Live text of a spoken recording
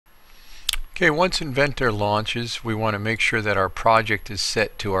Okay, once Inventor launches, we want to make sure that our project is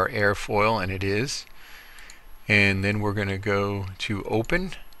set to our airfoil, and it is. And then we're going to go to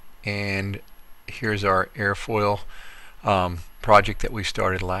Open, and here's our airfoil project that we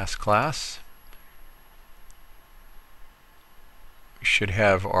started last class. We should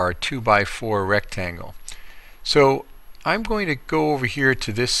have our 2x4 rectangle. So I'm going to go over here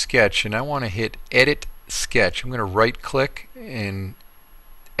to this sketch, and I want to hit Edit Sketch. I'm going to right click, and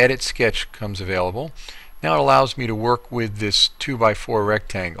Edit Sketch comes available. Now it allows me to work with this 2x4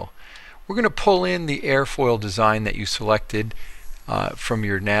 rectangle. We're going to pull in the airfoil design that you selected from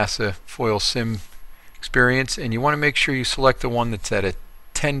your NASA foil sim experience, and you want to make sure you select the one that's at a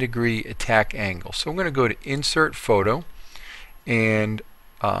 10-degree attack angle. So I'm going to go to Insert Photo, and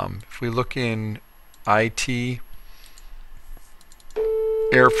if we look in IT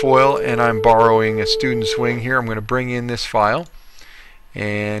airfoil, and I'm borrowing a student's wing here, I'm going to bring in this file,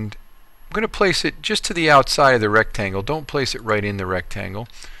 and I'm going to place it just to the outside of the rectangle. Don't place it right in the rectangle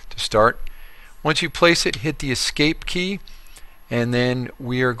to start. Once you place it, hit the Escape key, and then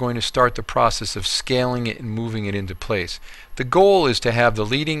we are going to start the process of scaling it and moving it into place. The goal is to have the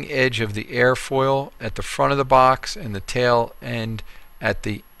leading edge of the airfoil at the front of the box and the tail end at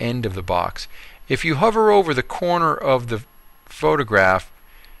the end of the box. If you hover over the corner of the photograph,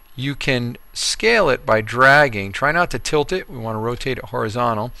 you can scale it by dragging. Try not to tilt it. We want to rotate it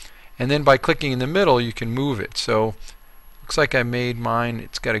horizontal. And then by clicking in the middle, you can move it. So looks like I made mine.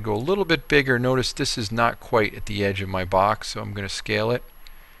 It's got to go a little bit bigger. Notice this is not quite at the edge of my box, so I'm going to scale it.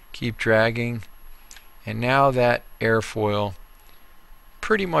 Keep dragging. And now that airfoil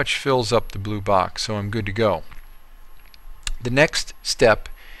pretty much fills up the blue box, so I'm good to go. The next step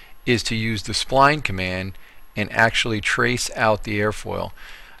is to use the spline command and actually trace out the airfoil.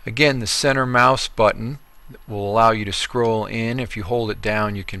 Again, the center mouse button will allow you to scroll in. If you hold it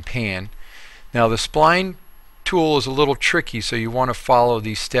down, you can pan. Now the spline tool is a little tricky, so you want to follow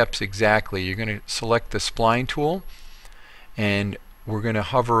these steps exactly. You're going to select the spline tool, and we're going to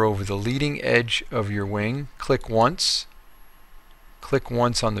hover over the leading edge of your wing. Click once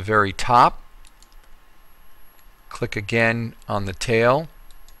on the very top, click again on the tail,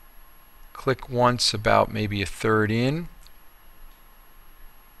 click once about maybe a third in,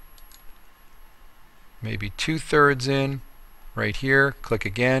 maybe 2/3 in, right here, click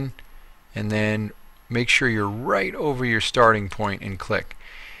again, and then make sure you're right over your starting point and click.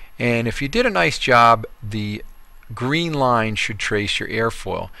 And if you did a nice job, the green line should trace your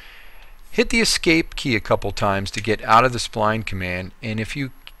airfoil. Hit the Escape key a couple times to get out of the spline command, and if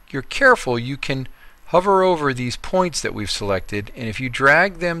you're careful, you can hover over these points that we've selected, and if you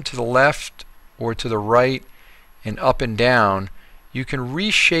drag them to the left or to the right and up and down, you can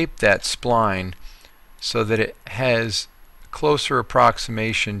reshape that spline so that it has closer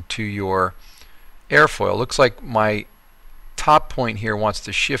approximation to your airfoil. Looks like my top point here wants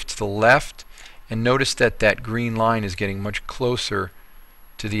to shift to the left, and notice that that green line is getting much closer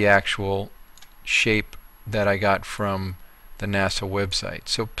to the actual shape that I got from the NASA website.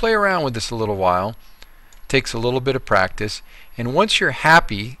 So play around with this a little while. Takes a little bit of practice, and once you're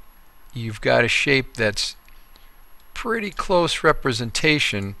happy you've got a shape that's pretty close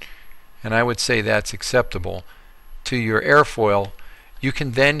representation, and I would say that's acceptable, to your airfoil, you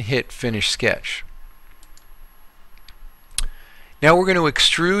can then hit Finish Sketch. Now we're going to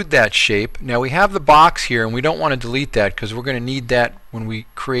extrude that shape. Now we have the box here, and we don't want to delete that because we're going to need that when we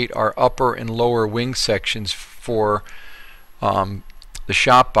create our upper and lower wing sections for the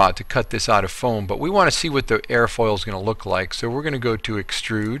shop bot to cut this out of foam. But we want to see what the airfoil is going to look like, so we're going to go to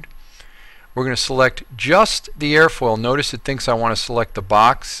Extrude. We're going to select just the airfoil. Notice it thinks I want to select the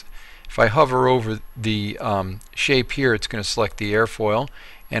box. If I hover over the shape here, it's going to select the airfoil,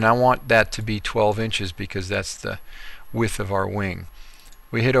 and I want that to be 12 inches because that's the width of our wing.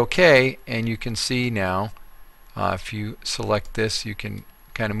 We hit OK, and you can see now if you select this, you can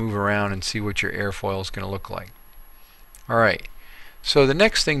kind of move around and see what your airfoil is going to look like. Alright, so the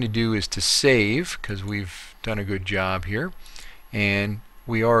next thing to do is to save, because we've done a good job here, and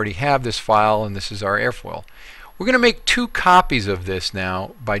we already have this file, and this is our airfoil. We're going to make two copies of this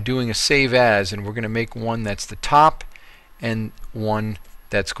now by doing a save as, and we're going to make one that's the top and one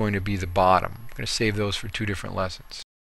that's going to be the bottom. I'm going to save those for two different lessons.